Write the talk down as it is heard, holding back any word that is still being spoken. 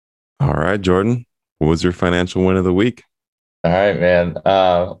All right, Jordan. What was your financial win of the week? All right, man.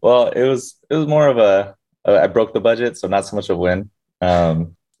 Well, it was more of I broke the budget, so not so much a win.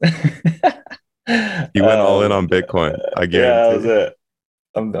 Um, You went all in on Bitcoin, I yeah, that was guarantee. it.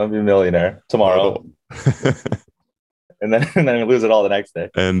 I'm be a millionaire tomorrow, Total. and then and then I lose it all the next day.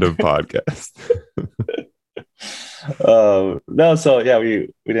 End of podcast. No, so yeah, we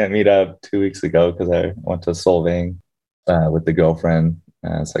didn't meet up 2 weeks ago because I went to Solvang with the girlfriend.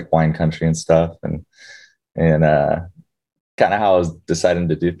 It's like wine country and stuff, and kind of how I was deciding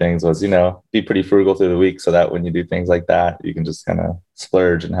to do things was, be pretty frugal through the week so that when you do things like that, you can just kind of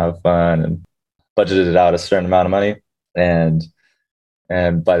splurge and have fun and budgeted it out a certain amount of money. And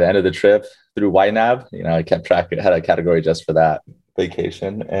and by the end of the trip through YNAB, I kept track, had a category just for that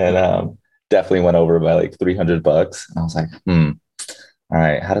vacation and definitely went over by like $300. And I was like, all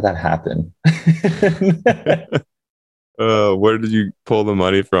right, how did that happen? Where did you pull the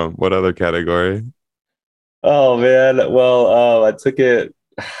money from? What other category? Oh man, well, I took it.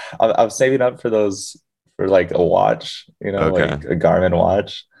 I'm saving up for those for like a watch, Okay. like a Garmin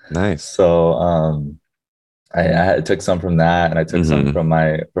watch. Nice. So I took some from that, and I took some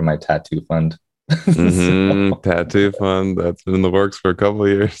Mm-hmm. from my tattoo fund. Mm-hmm. So Tattoo fund. That's been in the works for a couple of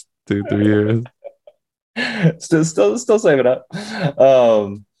years, 2, 3 years. still saving up.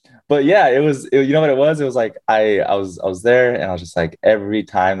 But yeah, you know what it was? It was like I was there, and I was just like every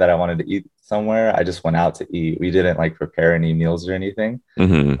time that I wanted to eat somewhere, I just went out to eat. We didn't like prepare any meals or anything.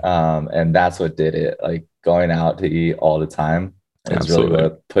 Mm-hmm. And that's what did it. Like going out to eat all the time is really Absolutely.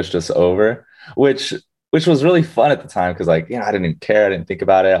 what pushed us over, which which was really fun at the time because like, I didn't even care. I didn't think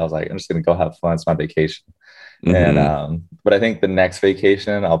about it. I was like, I'm just gonna go have fun. It's my vacation. And Mm-hmm. but I think the next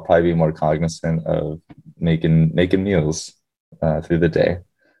vacation I'll probably be more cognizant of making meals through the day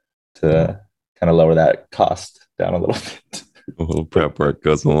to kind of lower that cost down a little bit. A little prep work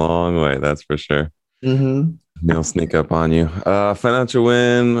goes a long way, that's for sure. Mm-hmm. They'll sneak up on you. Financial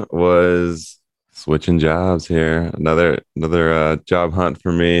win was switching jobs here. Another job hunt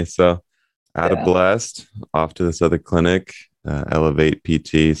for me. So out of Yeah. Blessed, off to this other clinic, Elevate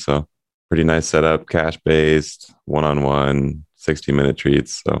PT. So pretty nice setup, cash based, one-on-one, 60-minute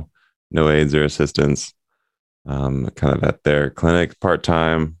treats. So no aides or assistants. Kind of at their clinic part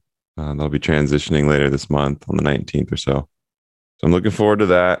time. They'll be transitioning later this month on the 19th or so. So I'm looking forward to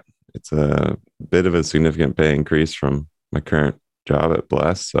that. It's a bit of a significant pay increase from my current job at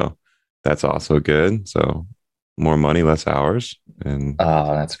Bless. So that's also good. So more money, less hours, and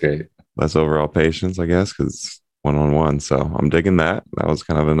Oh, that's great. less overall patients, I guess, because one-on-one. So I'm digging that. That was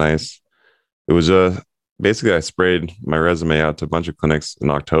kind of a nice, it was basically I sprayed my resume out to a bunch of clinics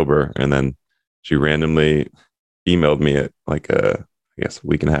in October, and then she randomly emailed me at like I guess a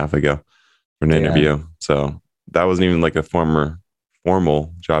week and a half ago for an Yeah. interview. So that wasn't even like a formal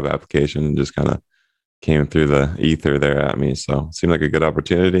job application, and just kind of came through the ether there at me. So it seemed like a good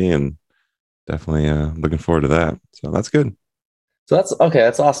opportunity, and definitely looking forward to that. So that's good. So that's okay.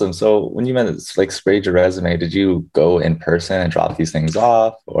 That's awesome. So when you meant it's like sprayed your resume, did you go in person and drop these things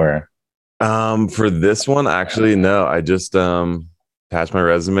off, or? For this one, actually, no. I just attached my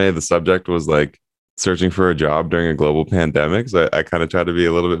resume. The subject was like searching for a job during a global pandemic. So I kind of tried to be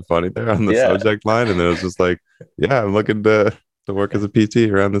a little bit funny there on the Yeah. subject line. And then it was just like, yeah, I'm looking to work as a PT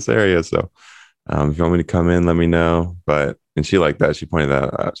around this area. So if you want me to come in, let me know. But and she liked that. She pointed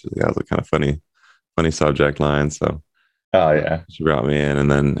that out. She's like, that was a kind of funny subject line. So Oh yeah. she brought me in, and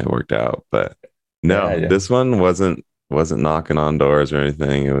then it worked out. But Yeah. no, Yeah. this one wasn't knocking on doors or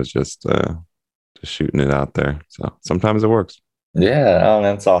anything. It was just shooting it out there. So sometimes it works. Yeah. Oh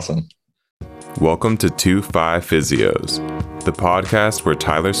man, that's awesome. Welcome to 2 5 Physios, the podcast where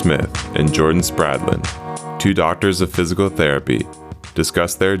Tyler Smith and Jordan Spradlin, two doctors of physical therapy,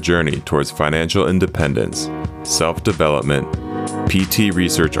 discuss their journey towards financial independence, self development, PT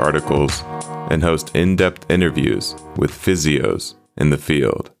research articles, and host in depth interviews with physios in the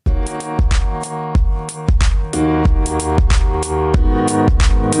field.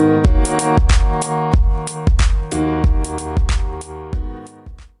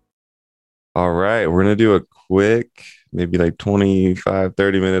 All right, we're going to do a quick, maybe like 25,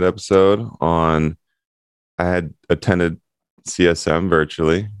 30-minute episode on. I had attended CSM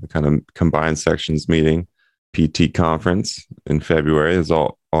virtually, the kind of combined sections meeting, PT conference in February. It was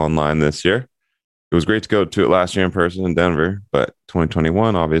all online this year. It was great to go to it last year in person in Denver, but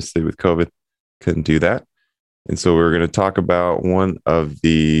 2021, obviously, with COVID, couldn't do that. And so we're going to talk about one of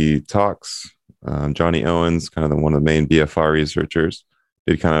the talks. Johnny Owens, kind of one of the main BFR researchers,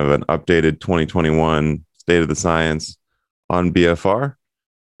 did kind of an updated 2021 state of the science on BFR.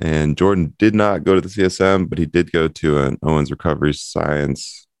 And Jordan did not go to the CSM, but he did go to an Owens Recovery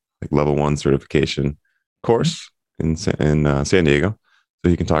Science like level 1 certification course in San Diego. So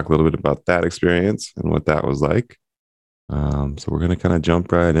he can talk a little bit about that experience and what that was like. So we're gonna kind of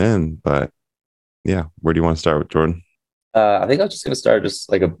jump right in, but yeah, where do you want to start with, Jordan? I think I was just going to start just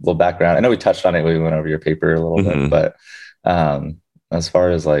like a little background. I know we touched on it when we went over your paper a little bit, Mm-hmm. but as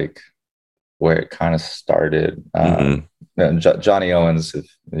far as like where it kind of started, Mm-hmm. Johnny Owens,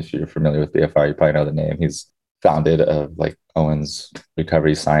 if you're familiar with BFR, you probably know the name. He's founded of like Owens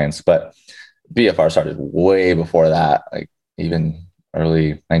Recovery Science, but BFR started way before that, like even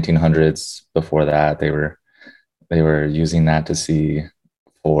early 1900s. Before that, they were using that to see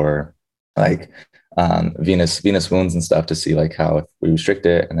for like venous wounds and stuff to see like how if we restrict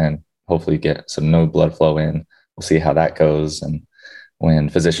it and then hopefully get some no blood flow in, we'll see how that goes. And when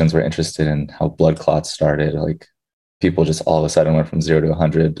physicians were interested in how blood clots started, like people just all of a sudden went from 0 to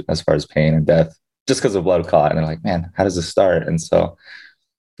 100 as far as pain and death just because of blood clot. And they're like, man, how does this start? And so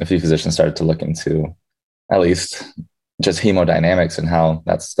a few physicians started to look into at least just hemodynamics and how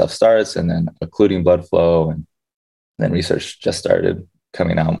that stuff starts, and then occluding blood flow. And then research just started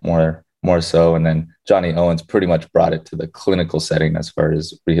coming out more so. And then Johnny Owens pretty much brought it to the clinical setting as far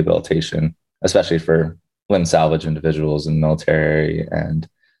as rehabilitation, especially for limb salvage individuals in the military and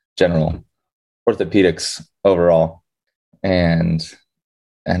general orthopedics overall. And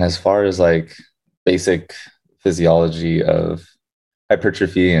as far as like basic physiology of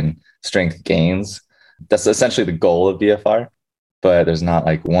hypertrophy and strength gains, that's essentially the goal of BFR. But there's not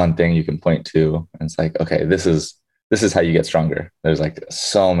like one thing you can point to and it's like, okay, this is how you get stronger. There's like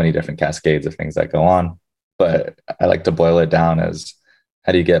so many different cascades of things that go on, but I like to boil it down as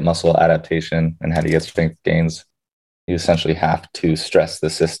how do you get muscle adaptation and how do you get strength gains? You essentially have to stress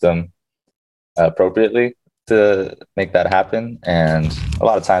the system appropriately to make that happen. And a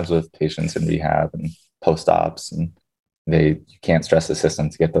lot of times with patients in rehab and post-ops, and you can't stress the system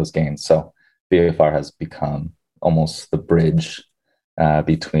to get those gains. So BFR has become almost the bridge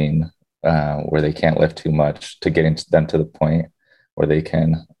between where they can't lift too much to getting them to the point where they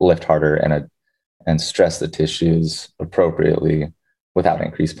can lift harder and stress the tissues appropriately without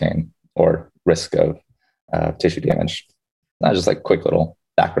increased pain or risk of tissue damage. Not just like quick little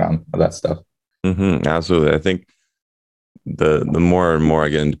background of that stuff. Mm-hmm. Absolutely. I think the more and more I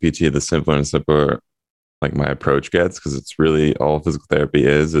get into PT, the simpler and simpler like my approach gets, because it's really all physical therapy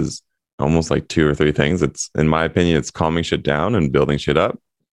is almost like two or three things. It's, in my opinion, it's calming shit down and building shit up,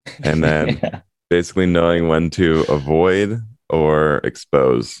 and then Yeah. basically knowing when to avoid or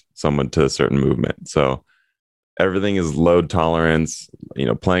expose someone to a certain movement. So everything is load tolerance,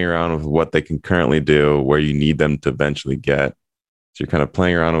 playing around with what they can currently do, where you need them to eventually get. So you're kind of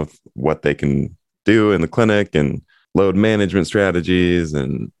playing around with what they can do in the clinic and load management strategies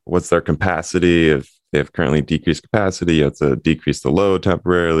and what's their capacity. If they have currently decreased capacity, you have to decrease the load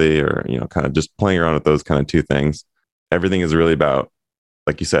temporarily, or, kind of just playing around with those kind of two things. Everything is really about,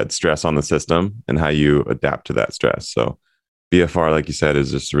 like you said, stress on the system and how you adapt to that stress. So BFR, like you said,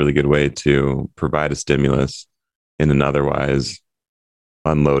 is just a really good way to provide a stimulus in an otherwise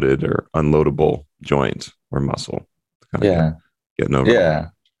unloaded or unloadable joint or muscle to kind of Yeah. get an overall. Yeah.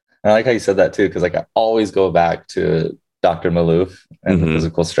 And I like how you said that too, because like I always go back to Dr. Malouf and the Mm-hmm.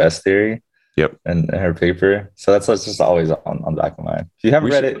 physical stress theory Yep. and her paper. So that's just always on the back of mind. If you haven't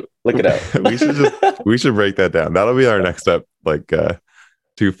We read should it, look it up. we should break that down. That'll be our next step. Like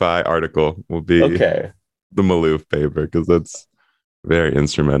 2 Phi article will be Okay. the Maloof paper, because that's very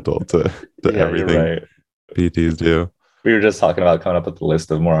instrumental to Yeah, you're everything right. PTs do. We were just talking about coming up with a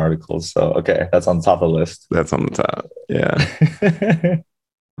list of more articles. So okay, that's on top of the list. That's on the top. Yeah.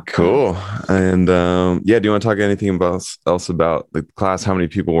 Cool. And yeah, do you want to talk anything about else about the class? How many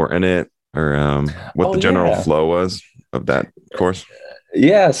people were in it, or what Oh the general yeah. flow was of that course?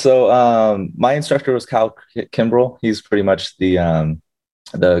 Yeah. So my instructor was Kyle Kimbrell. He's pretty much the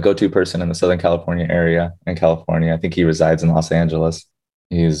go-to person in the Southern California area in California. I think he resides in Los Angeles.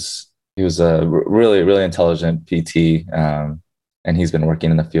 He was a really really intelligent PT, and he's been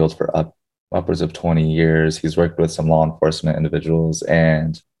working in the field for upwards of 20 years. He's worked with some law enforcement individuals,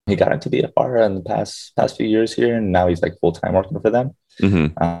 and he got into BFR in the past few years here, and now he's like full time working for them.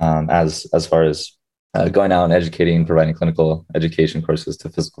 Mm-hmm. As far as going out and educating, providing clinical education courses to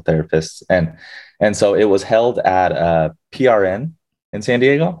physical therapists, and so it was held at PRN in San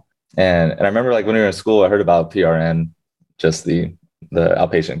Diego. And I remember like when we were in school, I heard about PRN, just the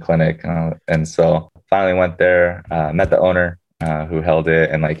outpatient clinic, and so finally went there, met the owner who held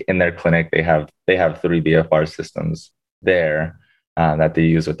it, and like in their clinic they have 3 BFR systems there that they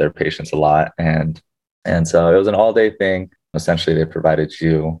use with their patients a lot, and so it was an all day thing. Essentially, they provided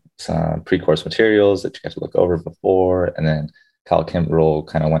you some pre-course materials that you have to look over before, and then Kyle Kimbrell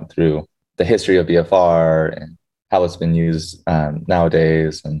kind of went through the history of BFR and how it's been used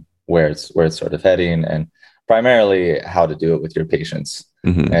nowadays and where it's sort of heading, and primarily how to do it with your patients.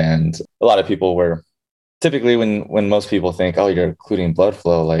 Mm-hmm. And a lot of people were typically when most people think, oh, you're occluding blood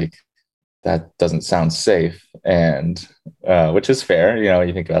flow, like that doesn't sound safe, and which is fair.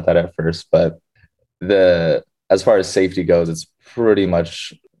 You think about that at first, but the as far as safety goes, it's pretty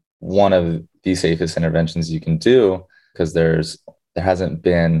much one of the safest interventions you can do, because there hasn't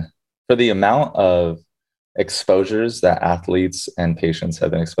been, for the amount of exposures that athletes and patients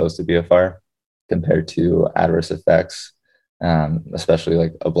have been exposed to BFR compared to adverse effects, especially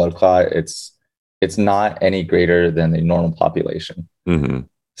like a blood clot, it's not any greater than the normal population. Mm-hmm.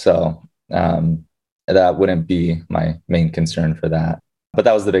 So that wouldn't be my main concern for that. But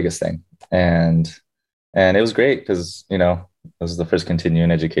that was the biggest thing. And it was great because, this was the first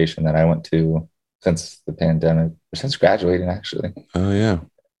continuing education that I went to since the pandemic, or since graduating, actually. Oh, yeah.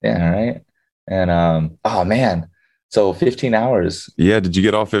 Yeah, right. And oh man, so 15 hours. Yeah. Did you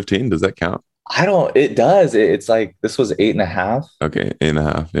get all 15? Does that count? It does. It's like this was 8.5. Okay,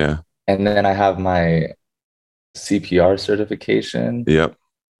 8.5. Yeah. And then I have my CPR certification. Yep.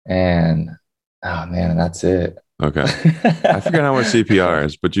 And oh man, that's it. Okay. I forget how much CPR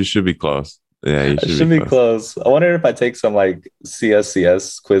is, but you should be close. Yeah, you should be close. I wonder if I take some like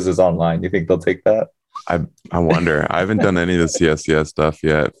CSCS quizzes online. You think they'll take that? I wonder. I haven't done any of the CSCS stuff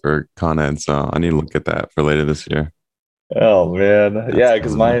yet for Con Ed, so I need to look at that for later this year. Oh man, yeah,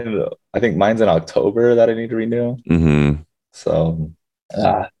 because cool. I think mine's in October that I need to renew. Mm-hmm. So,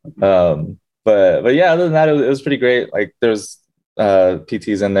 but yeah, other than that, it was pretty great. Like there's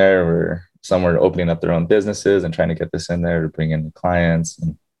PTs in there where some were opening up their own businesses and trying to get this in there to bring in clients,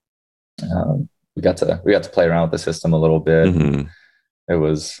 and we got to play around with the system a little bit. Mm-hmm.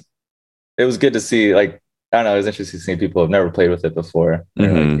 It was good to see, like, I don't know, it was interesting to see people who have never played with it before.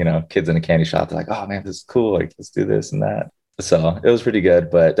 They're Mm-hmm. like, kids in a candy shop, they're like, oh man, this is cool. Like, let's do this and that. So it was pretty good,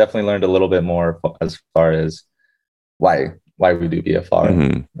 but definitely learned a little bit more as far as why we do BFR.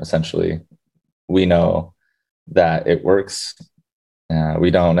 Mm-hmm. Essentially, we know that it works. We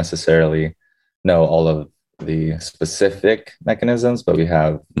don't necessarily know all of the specific mechanisms, but we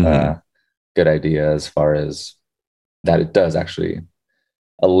have Mm-hmm. good idea as far as that it does actually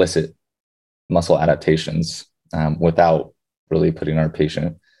elicit muscle adaptations without really putting our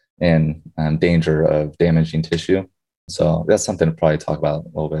patient in danger of damaging tissue. So that's something to probably talk about a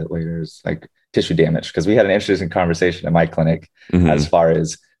little bit later, is like tissue damage, because we had an interesting conversation in my clinic as far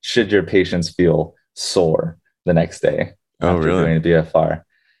as should your patients feel sore the next day after doing a BFR.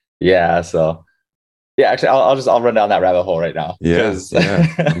 Yeah. So yeah, actually, I'll run down that rabbit hole right now. Yeah.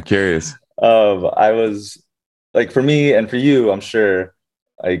 I'm curious. I was like, for me and for you, I'm sure,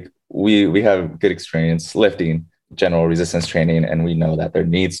 like we have good experience lifting general resistance training, and we know that there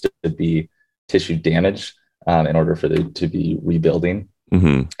needs to be tissue damage in order for there to be rebuilding.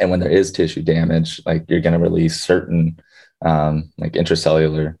 Mm-hmm. And when there is tissue damage, like you're going to release certain like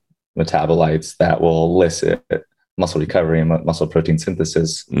intracellular metabolites that will elicit muscle recovery and muscle protein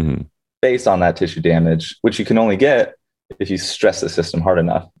synthesis based on that tissue damage, which you can only get if you stress the system hard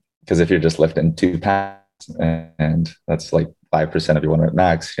enough. Because if you're just lifting 2 pounds and that's like 5% of your 1 rep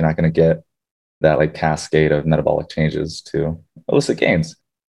max, you're not going to get that like cascade of metabolic changes to elicit gains.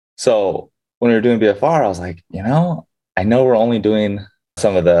 So when we were doing BFR, I was like, I know we're only doing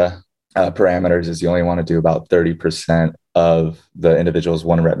some of the parameters is you only want to do about 30% of the individual's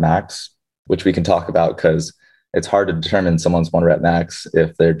 1 rep max, which we can talk about because it's hard to determine someone's 1 rep max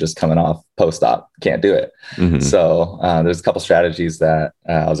if they're just coming off post-op. Can't do it. Mm-hmm. So there's a couple strategies that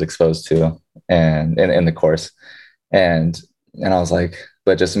I was exposed to and in the course. And I was like,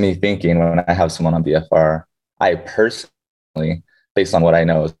 but just me thinking, when I have someone on BFR, I personally, based on what I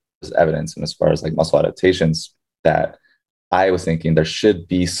know as evidence and as far as like muscle adaptations, that I was thinking there should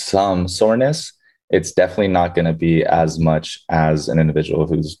be some soreness. It's definitely not going to be as much as an individual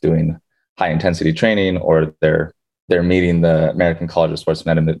who's doing high intensity training, or they're meeting the American College of Sports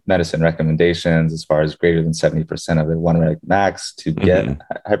Medicine recommendations as far as greater than 70% of their 1 rep max to get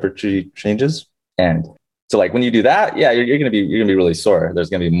hypertrophy changes. And so like when you do that, yeah, you're going to be really sore. There's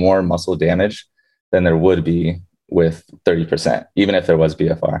going to be more muscle damage than there would be with 30%, even if there was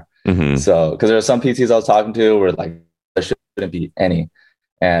BFR. So, because there are some PTs I was talking to where like there shouldn't be any,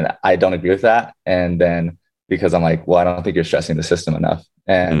 and I don't agree with that. And then because I'm like, well, I don't think you're stressing the system enough.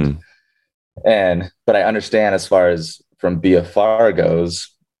 But I understand as far as from BFR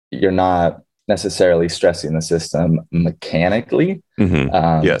goes, you're not necessarily stressing the system mechanically,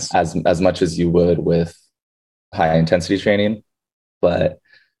 yes, as much as you would with high intensity training, but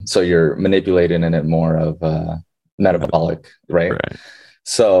so you're manipulating in it more of metabolic, right? Right.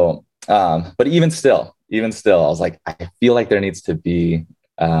 So, but even still, I was like, I feel like there needs to be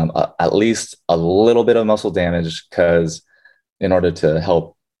at least a little bit of muscle damage because in order to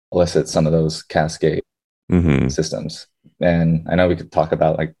help elicit some of those cascade Hmm. systems. And I know we could talk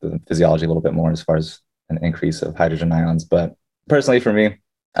about like the physiology a little bit more as far as an increase of hydrogen ions, but personally for me,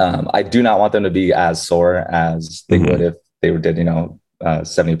 I do not want them to be as sore as they would Hmm. if they did,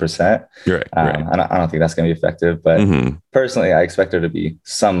 70%. Right. Right. I don't think that's going to be effective, but Hmm. personally, I expect there to be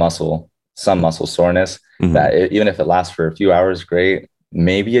some muscle soreness Hmm. that even if it lasts for a few hours, great.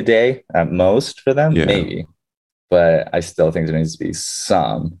 Maybe a day at most for them, Yeah. maybe. But I still think there needs to be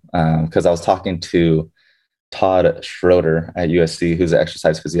some because I was talking to Todd Schroeder at USC, who's an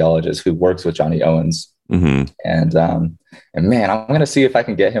exercise physiologist who works with Johnny Owens. Hmm. And man, I'm gonna see if I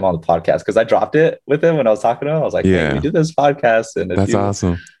can get him on the podcast because I dropped it with him when I was talking to him. I was like, "Hey, we Yeah. do this podcast, and if That's you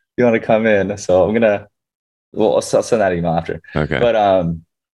awesome. want to come in, so I'm gonna I'll send that email after." Okay. But and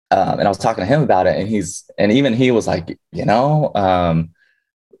I was talking to him about it, and even he was like,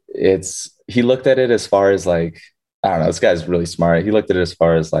 it's he looked at it as far as like I don't know, this guy's really smart. He looked at it as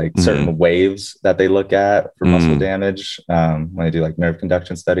far as like Hmm. certain waves that they look at for muscle Mm. damage when they do like nerve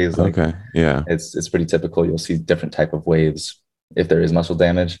conduction studies. Like Okay. Yeah. it's pretty typical. You'll see different type of waves if there is muscle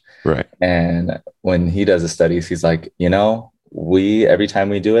damage. Right. And when he does the studies, he's like, we every time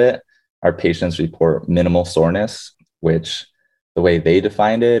we do it, our patients report minimal soreness, which the way they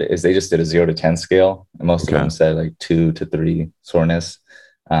defined it is they just did a 0 to 10 scale. And most of Okay. them said like 2 to 3 soreness.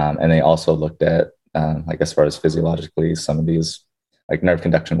 And they also looked at like as far as physiologically some of these like nerve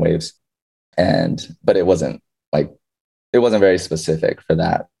conduction waves. But like it wasn't very specific for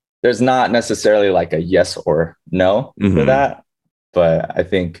that. There's not necessarily like a yes or no for Hmm. that, but I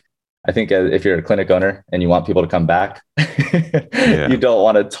think if you're a clinic owner and you want people to come back, you Yeah. don't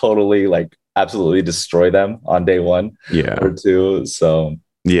want to totally like absolutely destroy them on day one Yeah. or two. So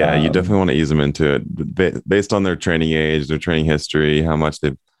Yeah. You definitely um, want to ease them into it based on their training age, their training history, how much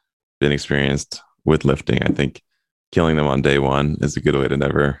they've been experienced with lifting. I think killing them on day one is a good way to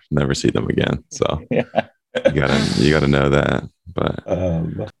never see them again. So yeah. you gotta know that.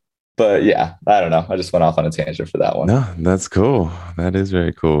 um, but yeah, I don't know. I just went off on a tangent for that one. No, that's cool. That is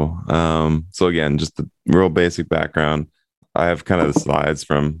very cool. So again, just the real basic background. I have kind of the slides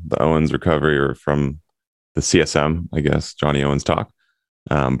from the Owens recovery or from the CSM, I guess, Johnny Owens talk.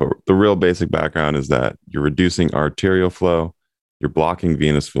 But the real basic background is that you're reducing arterial flow, you're blocking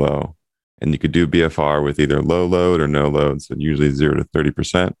venous flow, and you could do BFR with either low load or no load. So usually 0 to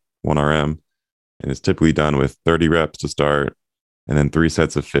 30%, 1 RM. And it's typically done with 30 reps to start and then 3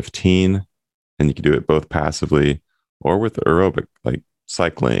 sets of 15. And you can do it both passively or with aerobic, like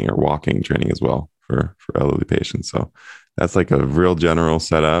cycling or walking training as well for elderly patients. So that's like a real general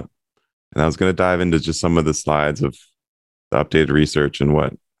setup. And I was going to dive into just some of the slides of the updated research and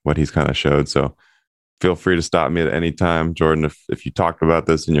what he's kind of showed. So feel free to stop me at any time, Jordan, if you talked about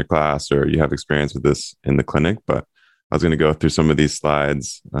this in your class or you have experience with this in the clinic. But I was going to go through some of these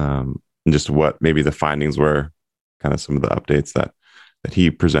slides and just what maybe the findings were, kind of some of the updates that he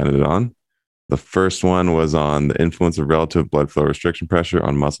presented it on. The first one was on the influence of relative blood flow restriction pressure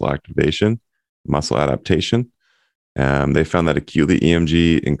on muscle activation, muscle adaptation. They found that acutely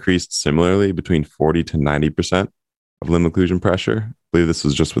EMG increased similarly between 40 to 90% of limb occlusion pressure. I believe this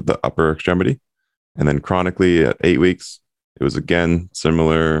was just with the upper extremity. And then chronically at 8 weeks, it was again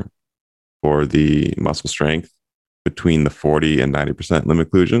similar for the muscle strength between the 40 and 90% limb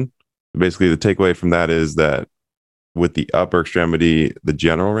occlusion. Basically, the takeaway from that is that with the upper extremity, the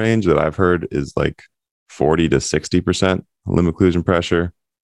general range that I've heard is like 40 to 60% limb occlusion pressure,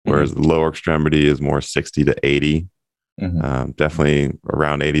 whereas Mm-hmm. the lower extremity is more 60 to 80. Mm-hmm. Definitely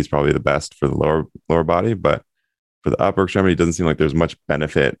around 80 is probably the best for the lower body, but for the upper extremity, it doesn't seem like there's much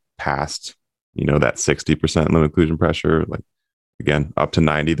benefit past, that 60% limb occlusion pressure. Like again, up to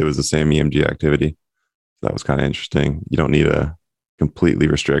 90, there was the same EMG activity. That was kind of interesting. You don't need to completely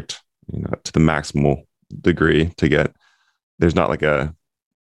restrict, to the maximal degree to get. There's not like a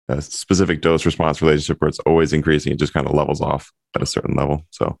specific dose response relationship where it's always increasing. It just kind of levels off at a certain level.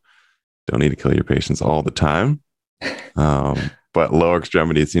 So don't need to kill your patients all the time. But lower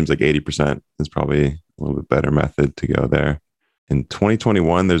extremity, it seems like 80% is probably a little bit better method to go there. In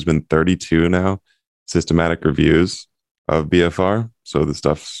 2021, there's been 32 now systematic reviews of BFR. So the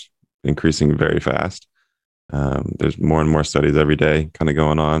stuff's increasing very fast. There's more and more studies every day kind of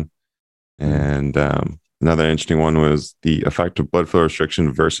going on. And another interesting one was the effect of blood flow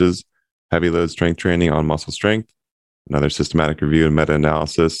restriction versus heavy load strength training on muscle strength. Another systematic review and meta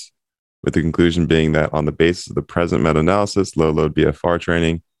analysis, with the conclusion being that on the basis of the present meta analysis, low load BFR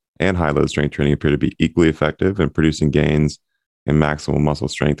training and high load strength training appear to be equally effective in producing gains in maximal muscle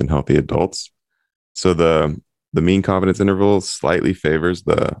strength in healthy adults. So the mean confidence interval slightly favors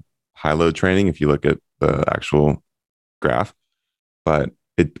the high load training if you look at the actual graph, but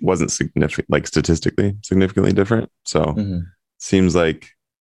it wasn't significant, like statistically significantly different. So Hmm. seems like,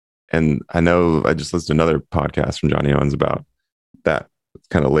 and I know I just listened to another podcast from Johnny Owens about that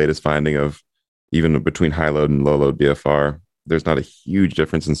kind of latest finding of even between high load and low load BFR, there's not a huge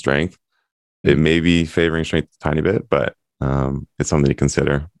difference in strength. It Hmm. may be favoring strength a tiny bit, but it's something to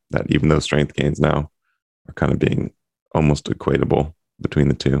consider that even those strength gains now are kind of being almost equatable between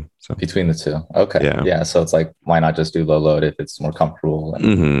the two. So Between the two. Okay. yeah. Yeah. So it's like, why not just do low load if it's more comfortable? And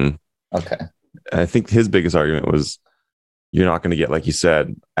Hmm. okay. I think his biggest argument was you're not going to get, like you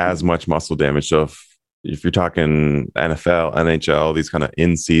said, as much muscle damage. So if you're talking NFL, NHL, these kind of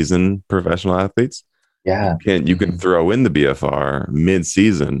in-season professional athletes, Yeah. you can Hmm. throw in the BFR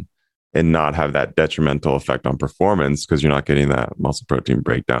mid-season and not have that detrimental effect on performance because you're not getting that muscle protein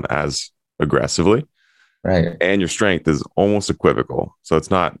breakdown as aggressively, Right. and your strength is almost equivocal. So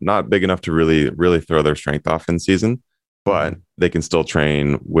it's not big enough to really throw their strength off in season, but Hmm. they can still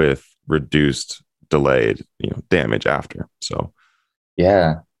train with reduced delayed damage after. So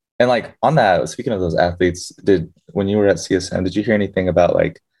Yeah. And like on that, speaking of those athletes, did when you were at CSM, did you hear anything about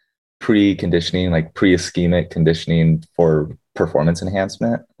like pre-conditioning, like pre-ischemic conditioning for performance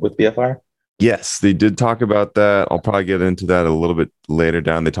enhancement with BFR? yes, they did talk about that. I'll probably get into that a little bit later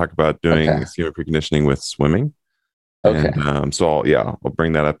down. They talk about doing Okay. ischemic preconditioning with swimming. And Okay. so I'll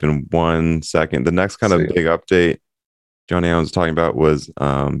bring that up in 1 second. The next kind of Sweet. big update Johnny Allen was talking about was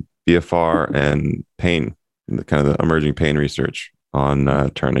BFR and pain, the kind of the emerging pain research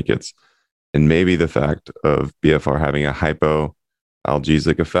on tourniquets, and maybe the fact of BFR having a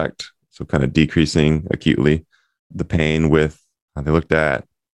hypoalgesic effect, so kind of decreasing acutely the pain with. They looked at,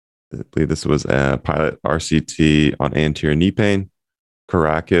 I believe this was a pilot RCT on anterior knee pain,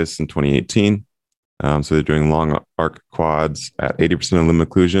 Caracas in 2018. So they're doing long arc quads at 80% of limb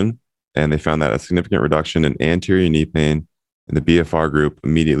occlusion, and they found that a significant reduction in anterior knee pain in the BFR group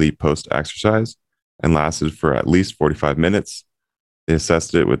immediately post exercise and lasted for at least 45 minutes. They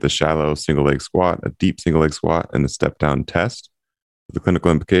assessed it with a shallow single leg squat, a deep single leg squat, and a step down test. The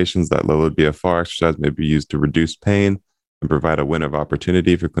clinical implications that low load BFR exercise may be used to reduce pain and provide a window of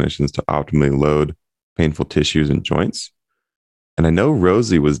opportunity for clinicians to optimally load painful tissues and joints. And I know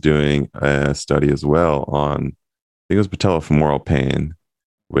Rosie was doing a study as well on, I think it was patellofemoral pain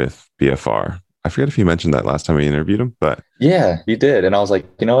with BFR. I forget if he mentioned that last time we interviewed him, but Yeah, you did. And I was like,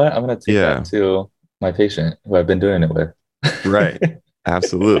 you know what? I'm gonna take that yeah, to my patient who I've been doing it with. right.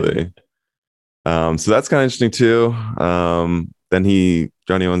 Absolutely. So that's kind of interesting too. Then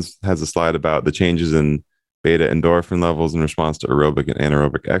Johnny Owens has a slide about the changes in beta endorphin levels in response to aerobic and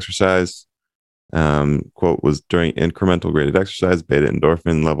anaerobic exercise. Quote was during incremental graded exercise, beta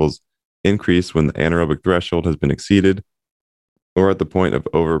endorphin levels increase when the anaerobic threshold has been exceeded or at the point of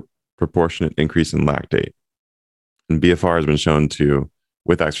over proportionate increase in lactate. And BFR has been shown to,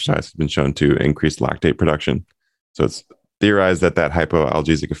 with exercise, has been shown to increase lactate production. So it's theorized that that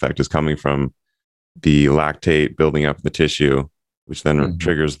hypoalgesic effect is coming from the lactate building up in the tissue, which then Hmm.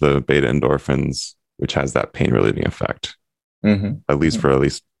 triggers the beta endorphins, which has that pain relieving effect, Hmm. at least Hmm. for at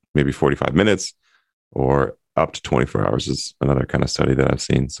least maybe 45 minutes or up to 24 hours is another kind of study that I've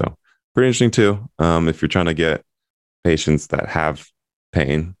seen. So pretty interesting too. If you're trying to get patients that have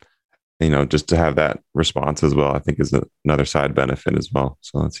pain, just to have that response as well, I think is another side benefit as well.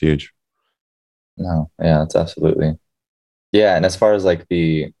 So that's huge. No, yeah, it's absolutely. Yeah, and as far as like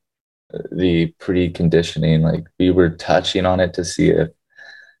the preconditioning, like we were touching on it to see if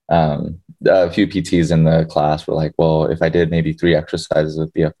a few PTs in the class were like, well, if I did maybe three exercises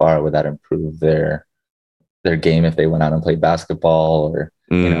with BFR, would that improve their game if they went out and played basketball or if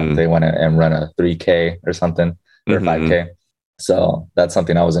Mm, they went and run a 3K or something or mm-hmm. 5K. So that's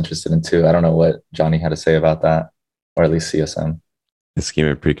something I was interested in too. I don't know what Johnny had to say about that, or at least CSM.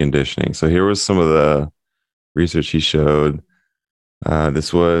 Ischemic preconditioning. So here was some of the research he showed.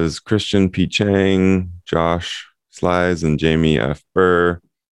 This was Christian P. Chang, Josh Slides, and Jamie F. Burr,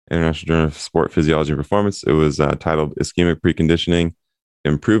 International Journal of Sport Physiology and Performance. It was titled Ischemic Preconditioning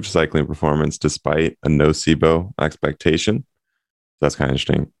Improved Cycling Performance Despite a Nocebo Expectation. That's kind of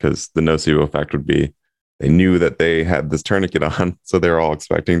interesting because the nocebo effect would be they knew that they had this tourniquet on, so they're all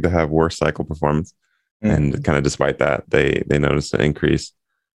expecting to have worse cycle performance. And Mm-hmm. kind of despite that, they noticed an increase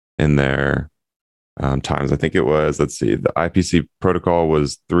in their times. I think it was, let's see, the IPC protocol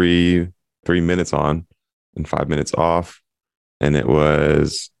was 3 minutes on and 5 minutes off, and it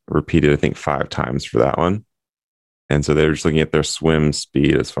was repeated, I think, 5 times for that one. And so they were just looking at their swim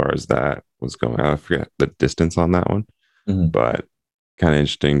speed as far as that was going. I forget the distance on that one, Mhm. but kind of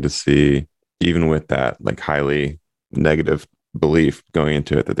interesting to see, even with that like highly negative belief going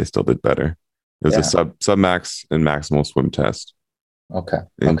into it, that they still did better. It was a Yeah. sub max and maximal swim test. Okay.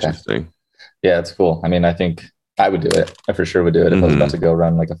 Okay. Interesting. Yeah, it's cool. I mean, I think I would do it. I for sure would do it if I was about Hmm. to go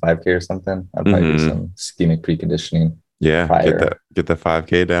run like a 5K or something. I'd probably do Hmm. some ischemic preconditioning Yeah, prior. get that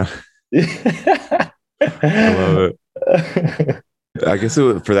 5K down. I love it. I guess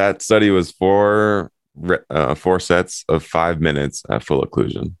for that study was four sets of 5 minutes at full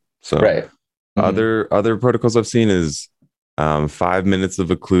occlusion. So Right. Hmm. other protocols I've seen is 5 minutes of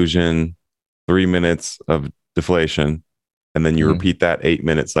occlusion, 3 minutes of deflation, and then you Hmm. repeat that 8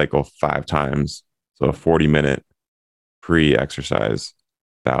 minute cycle 5 times. So a 40 minute pre-exercise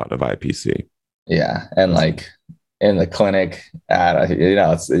bout of IPC. Yeah. And like in the clinic,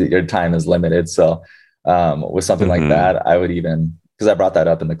 it's your time is limited. So with something like Mm-hmm. that, I would even because I brought that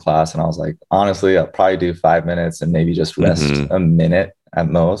up in the class and I was like, honestly, I'll probably do 5 minutes and maybe just rest Mm-hmm. a minute at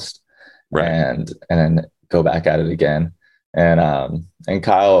most Right. and then go back at it again. And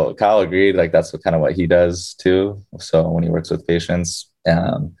Kyle agreed, like that's what kind of what he does too. So when he works with patients.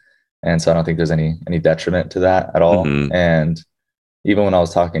 And so I don't think there's any detriment to that at all. Mm-hmm. And even when I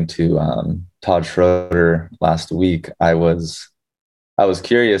was talking to Todd Schroeder last week, I was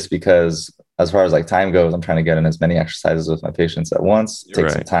curious because as far as like time goes, I'm trying to get in as many exercises with my patients at once. Take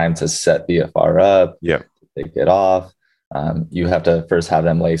some Right. time to set BFR up, Yep. take it off. You have to first have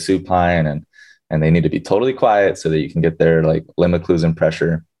them lay supine and they need to be totally quiet so that you can get their like limb occlusion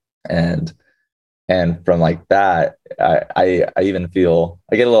pressure. And and from like that, I even feel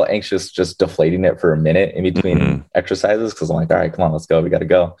I get a little anxious just deflating it for a minute in Mm-hmm. between exercises because I'm like, all right, come on, let's go. We got to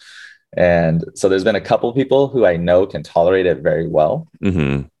go. And so there's been a couple of people who I know can tolerate it very well.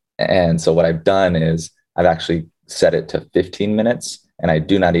 Mm-hmm. And so what I've done is I've actually set it to 15 minutes and I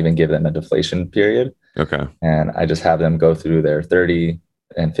do not even give them a deflation period. Okay. And I just have them go through their 30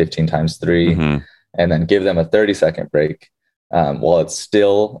 and 15 times three Mm-hmm. and then give them a 30-second break while it's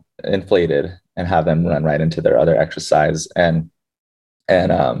still inflated and have them run right into their other exercise. And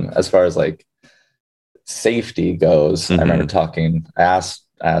as far as like safety goes, I remember Mm-hmm. I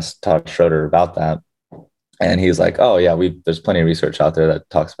asked Todd Schroeder about that, and he's like, "Oh yeah, there's plenty of research out there that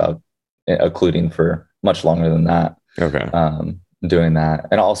talks about occluding for much longer than that, Okay. doing that,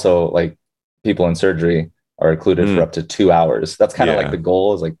 and also like people in surgery are occluded for Mm. up to 2 hours. That's kind of like Yeah. the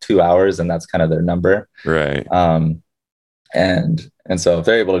goal is like 2 hours, and that's kind of their number. Right. Um, and so if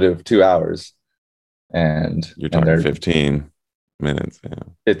they're able to do it for 2 hours and You're and talking they're 15 minutes. Yeah.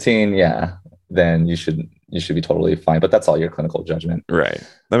 15, yeah, then you should be totally fine. But that's all your clinical judgment. Right.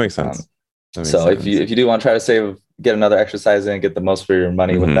 That makes Um, sense. That makes so if you sense. if you do want to try to get another exercise in, get the most for your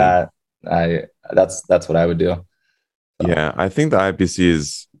money with Hmm. that, I that's what I would do. So Yeah. I think the IPC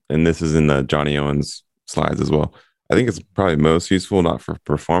is, and this is in the Johnny Owens slides as well. I think it's probably most useful, not for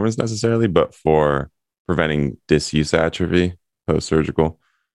performance necessarily, but for preventing disuse atrophy post surgical.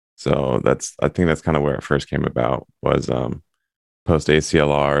 So I think that's kind of where it first came about was post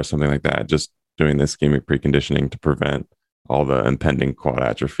ACLR or something like that, just doing the ischemic preconditioning to prevent all the impending quad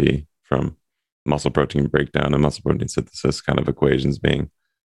atrophy from muscle protein breakdown and muscle protein synthesis kind of equations being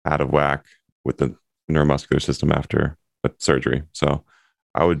out of whack with the neuromuscular system after surgery. So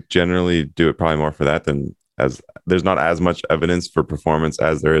I would generally do it probably more for that than as there's not as much evidence for performance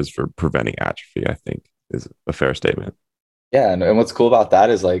as there is for preventing atrophy, I think is a fair statement. yeah, and what's cool about that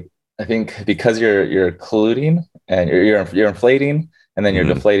is like I think because you're occluding and you're inflating and then you're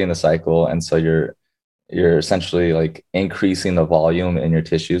Mm-hmm. deflating the cycle, and so you're essentially like increasing the volume in your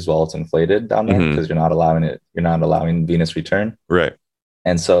tissues while it's inflated down there Mm-hmm. because you're not allowing venous return. Right.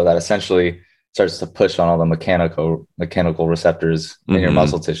 And so that essentially starts to push on all the mechanical receptors in your Mm-hmm.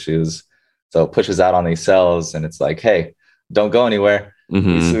 muscle tissues. So it pushes out on these cells, and it's like, hey, don't go anywhere.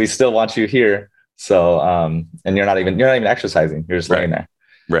 Mm-hmm. We still want you here. So and you're not even exercising. You're just Right. laying there.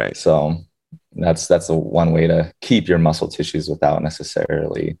 Right. So that's the one way to keep your muscle tissues without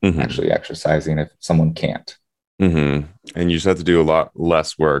necessarily Mm-hmm. actually exercising if someone can't. Mm-hmm. And you just have to do a lot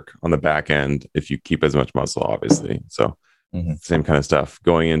less work on the back end if you keep as much muscle, obviously. So Mm-hmm. same kind of stuff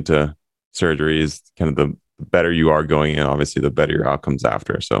going into surgeries, kind of the better you are going in, obviously the better your outcomes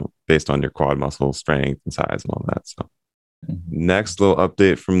after. So based on your quad muscle strength and size and all that. So Mm-hmm. next little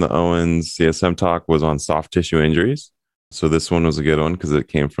update from the Owens CSM talk was on soft tissue injuries. So this one was a good one because it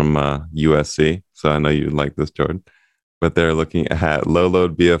came from USC. So I know you'd like this, Jordan. But they're looking at low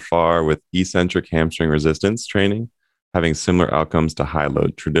load BFR with eccentric hamstring resistance training, having similar outcomes to high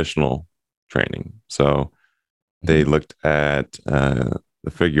load traditional training. So they Mm-hmm. looked at the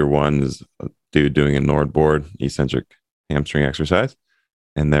figure one is dude doing a Nord board eccentric hamstring exercise.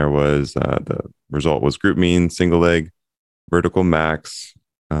 And there was the result was group mean, single leg, vertical max.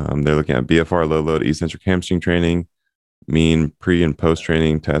 They're looking at BFR low load eccentric hamstring training. Mean pre and post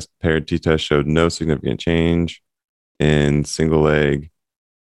training test paired T test showed no significant change in single leg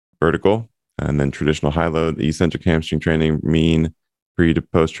vertical. And then traditional high load eccentric hamstring training, mean pre to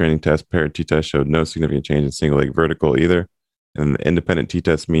post training test paired T test showed no significant change in single leg vertical either. And the independent T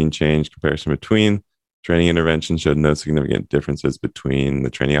test mean change comparison between training interventions showed no significant differences between the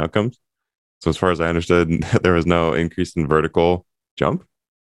training outcomes. So as far as I understood, there was no increase in vertical jump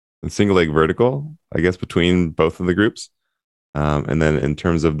and single leg vertical, I guess, between both of the groups. And then in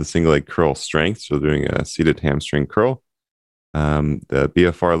terms of the single leg curl strength, so doing a seated hamstring curl, the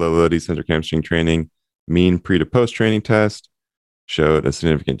BFR low load eccentric hamstring training mean pre to post training test showed a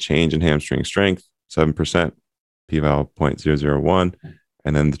significant change in hamstring strength, 7%, p-val 0.001.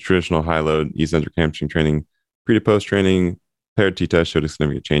 And then the traditional high load eccentric hamstring training pre to post training paired t-test showed a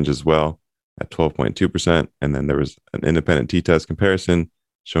significant change as well at 12.2%. And then there was an independent t-test comparison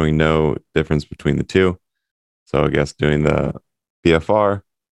showing no difference between the two. So I guess doing the BFR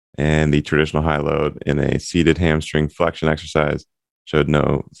and the traditional high load in a seated hamstring flexion exercise showed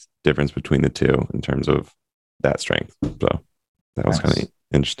no difference between the two in terms of that strength. So that was kind of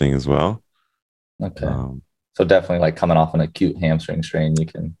interesting as well. Okay. So definitely like coming off an acute hamstring strain, you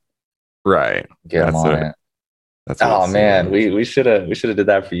can get them on it. Oh man, we should have did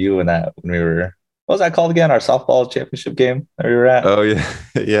that for you when we were, what was that called again? Our softball championship game that we were at. Oh yeah,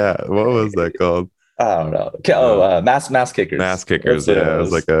 yeah. What was that called? I don't know. Oh, mass kickers. Mass kickers. Yeah, it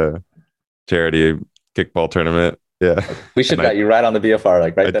was like a charity kickball tournament. Yeah, we should got you right on the BFR,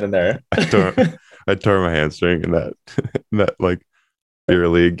 like then and there. I tore my hamstring in that like beer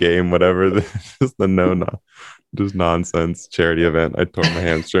league game, whatever. Just just nonsense charity event. I tore my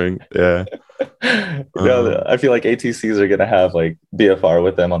hamstring. Yeah. I feel like ATCs are gonna have like BFR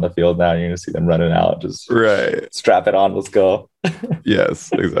with them on the field now. You're gonna see them running out, just strap it on, let's go. Yes,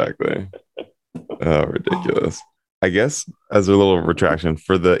 exactly. Oh, ridiculous. I guess as a little retraction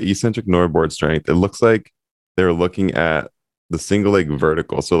for the eccentric Nord strength, it looks like they're looking at the single leg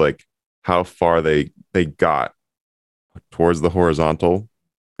vertical. So like how far they got towards the horizontal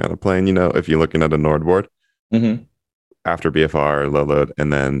kind of plane, if you're looking at a Nord board after BFR, low load,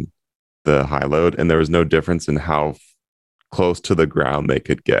 and then the high load. And there was no difference in how close to the ground they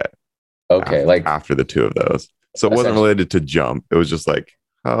could get. Okay. After the two of those. So it wasn't related to jump. It was just like,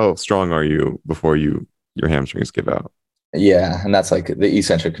 how strong are you before your hamstrings give out? Yeah, and that's like the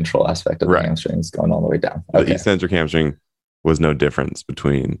eccentric control aspect of the hamstrings going all the way down. Okay. The eccentric hamstring was no difference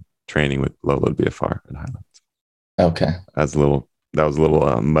between training with low load BFR and high load. Okay. That was a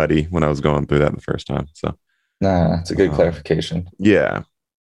little muddy when I was going through that the first time. So it's a good clarification. Yeah.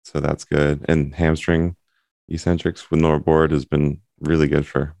 So that's good. And hamstring eccentrics with Nord board has been really good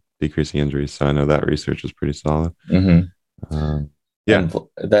for decreasing injuries. So I know that research is pretty solid. Yeah, and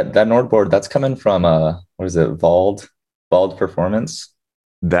that Nord board, that's coming from what is it, Vald Performance?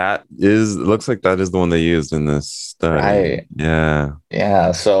 That looks like that is the one they used in this study. Right.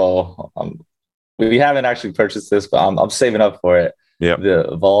 Yeah. So we haven't actually purchased this, but I'm saving up for it. Yeah.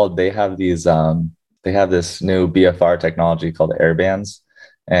 The Vald, they have these they have this new BFR technology called Airbands,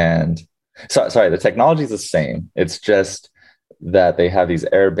 and sorry, the technology is the same. It's just that they have these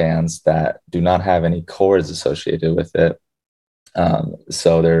Airbands that do not have any cords associated with it.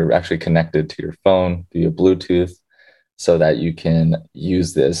 So they're actually connected to your phone via Bluetooth so that you can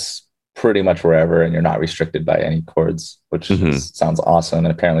use this pretty much wherever and you're not restricted by any cords, which sounds awesome.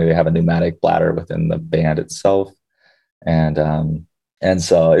 And apparently they have a pneumatic bladder within the band itself. And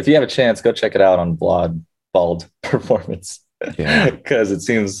so if you have a chance, go check it out on Vald Performance. Yeah. Because it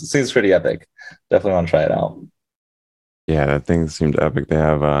seems pretty epic. Definitely want to try it out. Yeah, that thing seemed epic. They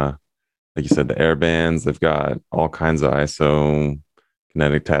have like you said, the Airbands, they've got all kinds of ISO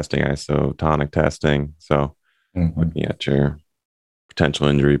kinetic testing, isotonic testing. So looking at your potential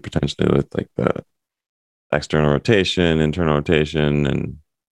injury, potentially with like the external rotation, internal rotation, and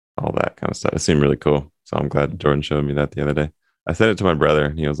all that kind of stuff. It seemed really cool. So I'm glad Jordan showed me that the other day. I sent it to my brother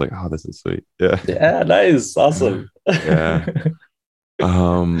and he was like, oh, this is sweet. Yeah. Yeah, nice. Awesome. Yeah.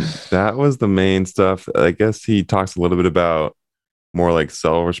 That was the main stuff. I guess he talks a little bit about more like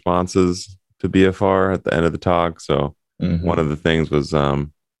cell responses to BFR at the end of the talk. So one of the things was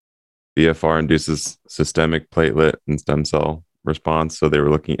BFR induces systemic platelet and stem cell response. So they were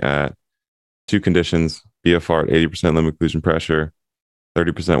looking at two conditions, BFR at 80% limb occlusion pressure,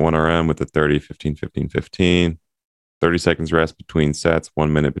 30% 1RM with a 30, 15, 15, 15, 30 seconds rest between sets,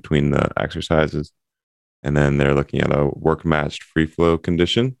 1 minute between the exercises. And then they're looking at a work matched free flow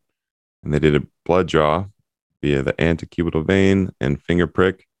condition. And they did a blood draw via the antecubital vein and finger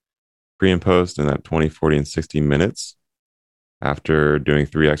prick pre and post in that 20, 40, and 60 minutes after doing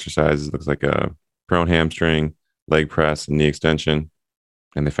 3 exercises. It looks like a prone hamstring, leg press, and knee extension.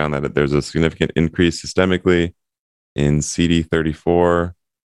 And they found that there's a significant increase systemically in CD34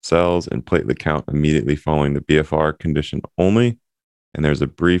 cells and platelet count immediately following the BFR condition only. And there's a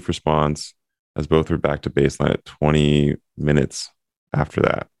brief response as both were back to baseline at 20 minutes after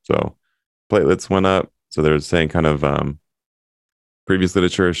that. So platelets went up. So they're saying kind of previous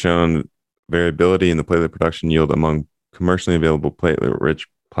literature has shown variability in the platelet production yield among commercially available platelet-rich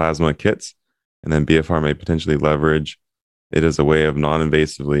plasma kits. And then BFR may potentially leverage it as a way of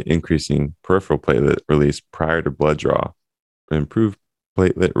non-invasively increasing peripheral platelet release prior to blood draw. To improve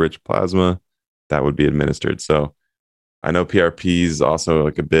platelet-rich plasma that would be administered. So I know PRP is also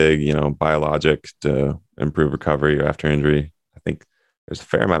like a big, biologic to improve recovery after injury. I think there's a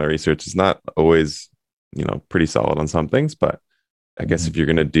fair amount of research. It's not always, pretty solid on some things, but I guess if you're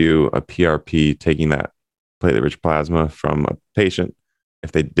going to do a PRP, taking that platelet-rich plasma from a patient,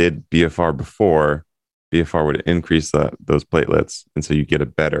 if they did BFR before, BFR would increase those platelets, and so you get a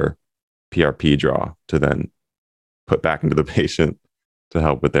better PRP draw to then put back into the patient to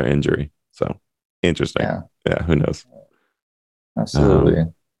help with their injury. So interesting. Yeah, who knows? Absolutely.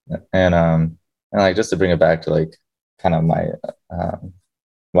 And like just to bring it back to like kind of my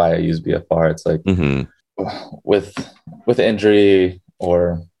why I use BFR, it's like with injury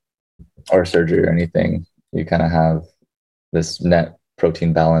or surgery or anything, you kind of have this net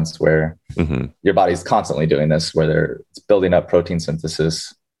protein balance where your body's constantly doing this, where it's building up protein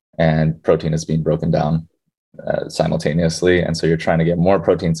synthesis and protein is being broken down simultaneously. And so you're trying to get more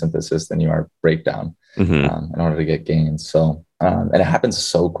protein synthesis than you are breakdown in order to get gains. So, and it happens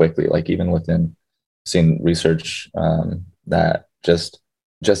so quickly, like even within seeing research that just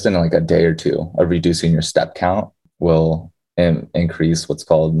in like a day or two of reducing your step count will increase what's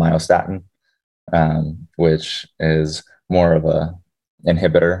called myostatin, which is more of a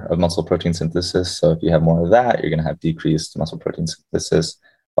inhibitor of muscle protein synthesis. So if you have more of that, you're going to have decreased muscle protein synthesis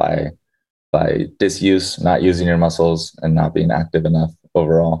by disuse, not using your muscles and not being active enough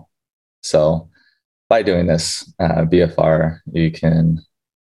overall. So by doing this BFR, you can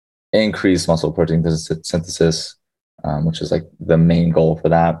increase muscle protein synthesis, which is like the main goal for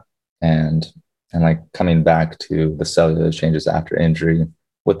that. And like coming back to the cellular changes after injury,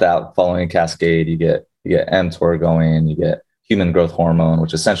 with that following cascade, you get mTOR going, you get human growth hormone,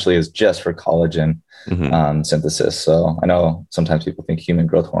 which essentially is just for collagen synthesis. So I know sometimes people think human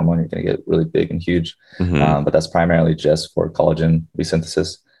growth hormone, you're going to get really big and huge, but that's primarily just for collagen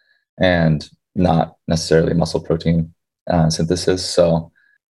resynthesis and not necessarily muscle protein synthesis. So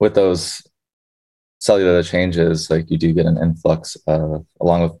with those cellular changes, like you do get an influx of,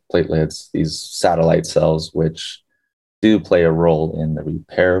 along with platelets, these satellite cells, which do play a role in the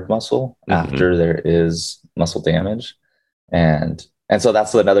repair of muscle after there is muscle damage. And so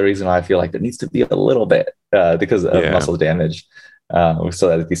that's another reason why I feel like there needs to be a little bit because of muscle damage, so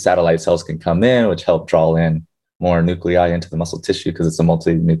that these satellite cells can come in, which help draw in more nuclei into the muscle tissue because it's a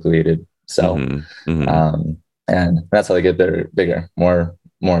multi-nucleated cell. And that's how they get bigger, more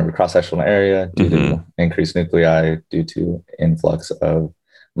cross-sectional area due to increased nuclei due to influx of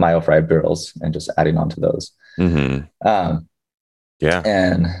myofibrils and just adding on to those. And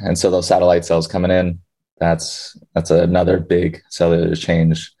so those satellite cells coming in, that's another big cellular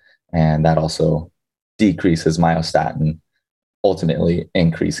change, and that also decreases myostatin, ultimately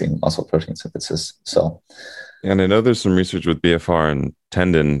increasing muscle protein synthesis. So, and I know there's some research with BFR and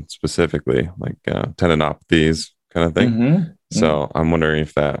tendon specifically, like tendinopathies kind of thing. So I'm wondering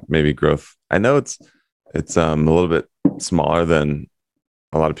if that maybe growth. I know it's a little bit smaller than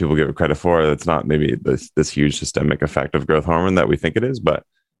a lot of people give it credit for. It's not maybe this huge systemic effect of growth hormone that we think it is, but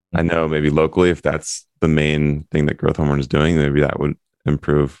I know maybe locally, if that's the main thing that growth hormone is doing, maybe that would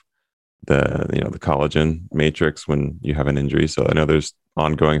improve the collagen matrix when you have an injury. So I know there's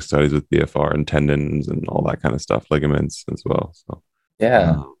ongoing studies with BFR and tendons and all that kind of stuff, ligaments as well. So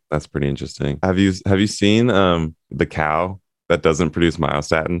that's pretty interesting. Have you seen the cow that doesn't produce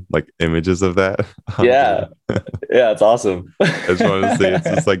myostatin, like images of that? Yeah, it's awesome. I just wanted to see. It's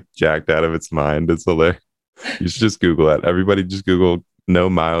just like jacked out of its mind. It's hilarious. You should just Google that. Everybody just Google no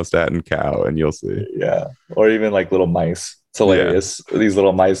myostatin cow and you'll see. Yeah. Or even like little mice. It's hilarious. Yeah. These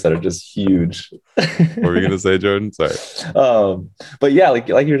little mice that are just huge. What were you going to say, Jordan? Sorry. But yeah, like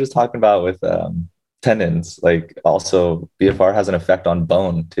you were just talking about with tendons, like also BFR has an effect on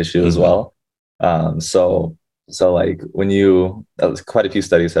bone tissue as well. So like when quite a few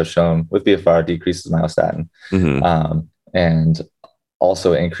studies have shown with BFR decreases myostatin. And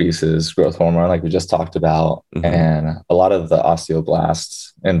also increases growth hormone, like we just talked about. Hmm. And a lot of the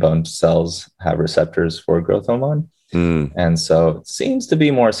osteoblasts in bone cells have receptors for growth hormone. Mm. And so it seems to be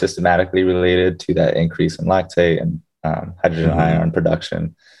more systematically related to that increase in lactate and hydrogen Hmm. ion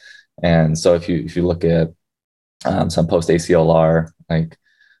production. And so if you look at some post ACLR, like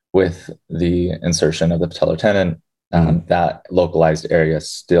with the insertion of the patellar tendon, Hmm. that localized area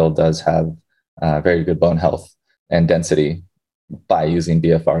still does have very good bone health and density by using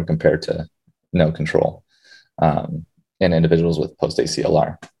BFR compared to no control in individuals with post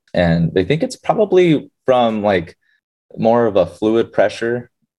ACLR. And they think it's probably from like more of a fluid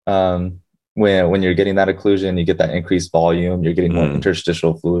pressure. When you're getting that occlusion, you get that increased volume, you're getting more Mm.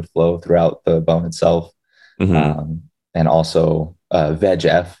 interstitial fluid flow throughout the bone itself, Hmm. and also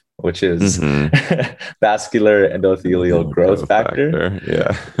VEGF, which is Hmm. vascular endothelial growth Growth factor, factor.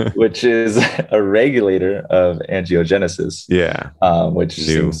 Yeah. which is a regulator of angiogenesis, Yeah. which New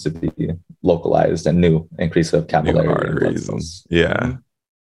seems to be localized and new increase of new capillarity in blood arteries and cells. yeah.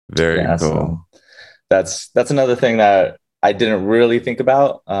 Very Yeah, cool. so that's another thing that I didn't really think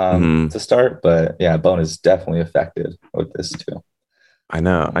about Hmm. to start, but yeah, bone is definitely affected with this too. I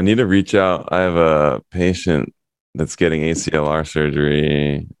know. I need to reach out. I have a patient that's getting ACLR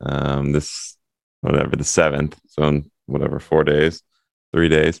surgery this whatever the 7th. So in whatever 4 days, 3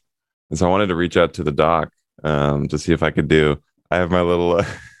 days. And so I wanted to reach out to the doc to see if I could do. I have my little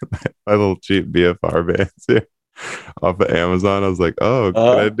my little cheap BFR bands here off of Amazon. I was like, oh, can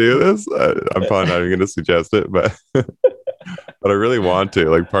I Uh, do this? I'm probably not even going to suggest it, but but I really want to.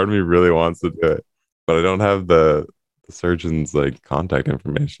 Like, part of me really wants to do it, but I don't have the surgeon's like contact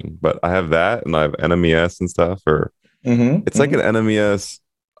information. But I have that, and I have NMES and stuff. Or it's like an mm-hmm. NMES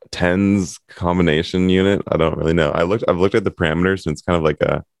tens combination unit. I don't really know. I've looked at the parameters, and it's kind of like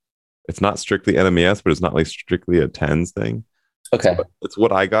a. It's not strictly NMES, but it's not like strictly a tens thing. Okay. It's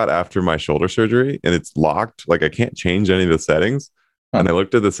what I got after my shoulder surgery, and it's locked. Like I can't change any of the settings. And Huh. I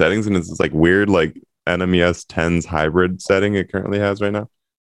looked at the settings, and it's this like weird like NMES tens hybrid setting it currently has right now.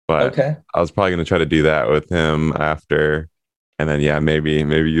 But Okay. I was probably going to try to do that with him after, and then yeah, maybe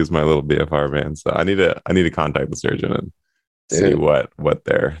use my little BFR band. So I need to contact the surgeon and see Dude. what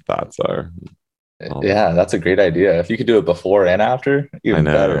their thoughts are. All that. Yeah, that's a great idea. If you could do it before and after, I even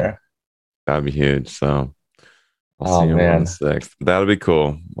know better. that'd be huge. So I'll see Oh him on the man. 6th. That'll be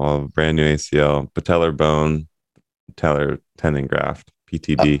cool. Well, brand new ACL, patellar bone, patellar tendon graft, Uh,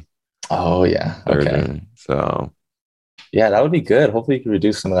 PTD oh yeah. Okay. surgery. So Yeah, that would be good. Hopefully you can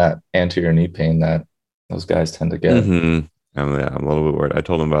reduce some of that anterior knee pain that those guys tend to get. yeah, I'm a little bit worried. I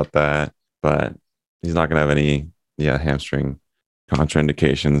told him about that, but he's not gonna have any hamstring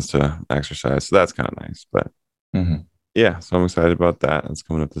contraindications to exercise. So that's kind of nice. But Mhm. yeah, so I'm excited about that. It's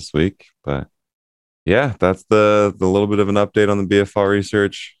coming up this week. But yeah, that's the little bit of an update on the BFR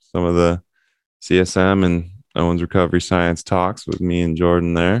research, some of the CSM and Owens Recovery Science talks with me and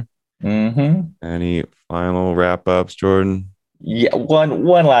Jordan there. Mm-hmm. Any final wrap ups, Jordan? Yeah, one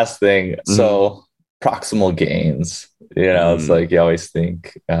last thing. Mm-hmm. So proximal gains, it's Mm. like you always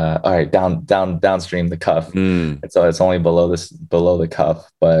think, all right, downstream the cuff. Mm. It's only below the cuff.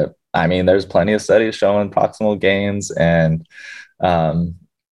 But I mean, there's plenty of studies showing proximal gains, and um,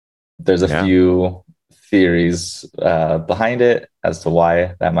 there's a Yeah. few theories behind it as to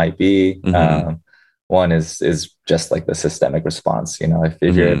why that might be. Mm-hmm. One is just like the systemic response. If you're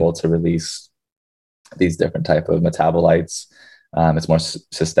Mm-hmm. able to release these different type of metabolites. It's more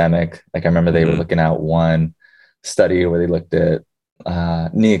systemic. Like I remember they were Mm-hmm. looking at one study where they looked at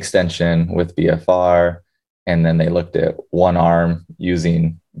knee extension with BFR, and then they looked at one arm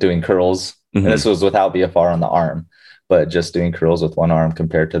doing curls, and Mm-hmm. this was without BFR on the arm, but just doing curls with one arm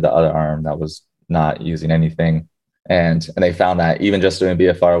compared to the other arm that was not using anything. And they found that even just doing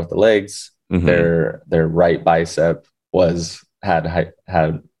BFR with the legs, Mm-hmm. their right bicep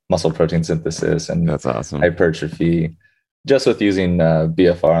had muscle protein synthesis and That's awesome. hypertrophy just with using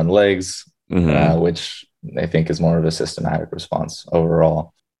BFR on the legs, Mm-hmm. which I think is more of a systematic response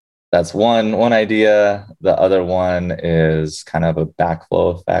overall. That's one idea. The other one is kind of a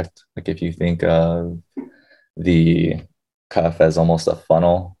backflow effect. Like if you think of the cuff as almost a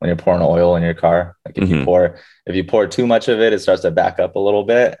funnel when you're pouring oil in your car. Like Mm-hmm. if you pour too much of it, it starts to back up a little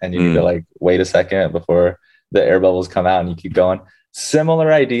bit, and you need to Mm. like wait a second before the air bubbles come out and you keep going.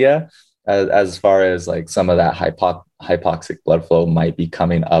 Similar idea as far as like some of that hypoxic blood flow might be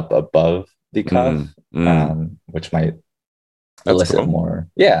coming up above the cuff, Mm. Mm. which might That's elicit cool. more.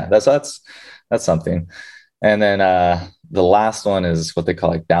 Yeah, that's something. And then the last one is what they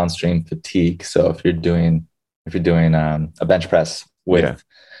call like downstream fatigue. So if you're doing a bench press Yeah. with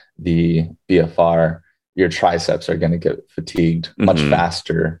the BFR, your triceps are going to get fatigued much Mhm.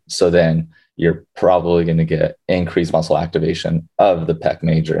 faster. So then you're probably going to get increased muscle activation of the pec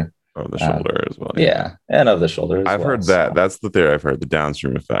major. Oh, the Uh, shoulder as well. Yeah. yeah, and of the shoulder as I've well. heard that. So That's the theory I've heard, the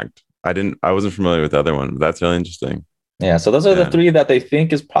downstream effect. I wasn't familiar with the other one, but that's really interesting. yeah, so those are the Yeah. three that they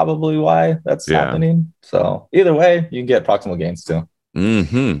think is probably why that's Yeah. happening. So either way, you can get proximal gains too.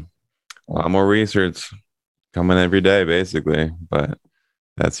 Mm-hmm. A lot more research coming every day, basically. But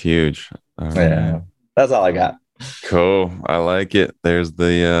that's huge. All right. Yeah, that's all I got. Cool. I like it. There's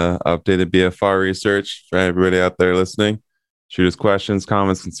the updated BFR research for everybody out there listening. Shoot us questions,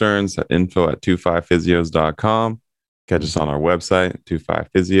 comments, concerns at info@25physios.com. Catch us on our website,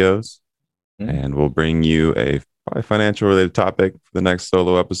 25physios, and we'll bring you a probably financial related topic for the next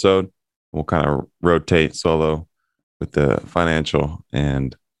solo episode. We'll kind of rotate solo with the financial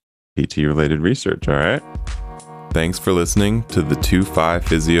and PT related research. All right. Thanks for listening to the 25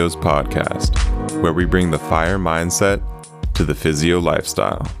 Physios podcast, where we bring the fire mindset to the physio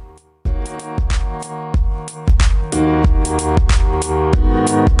lifestyle.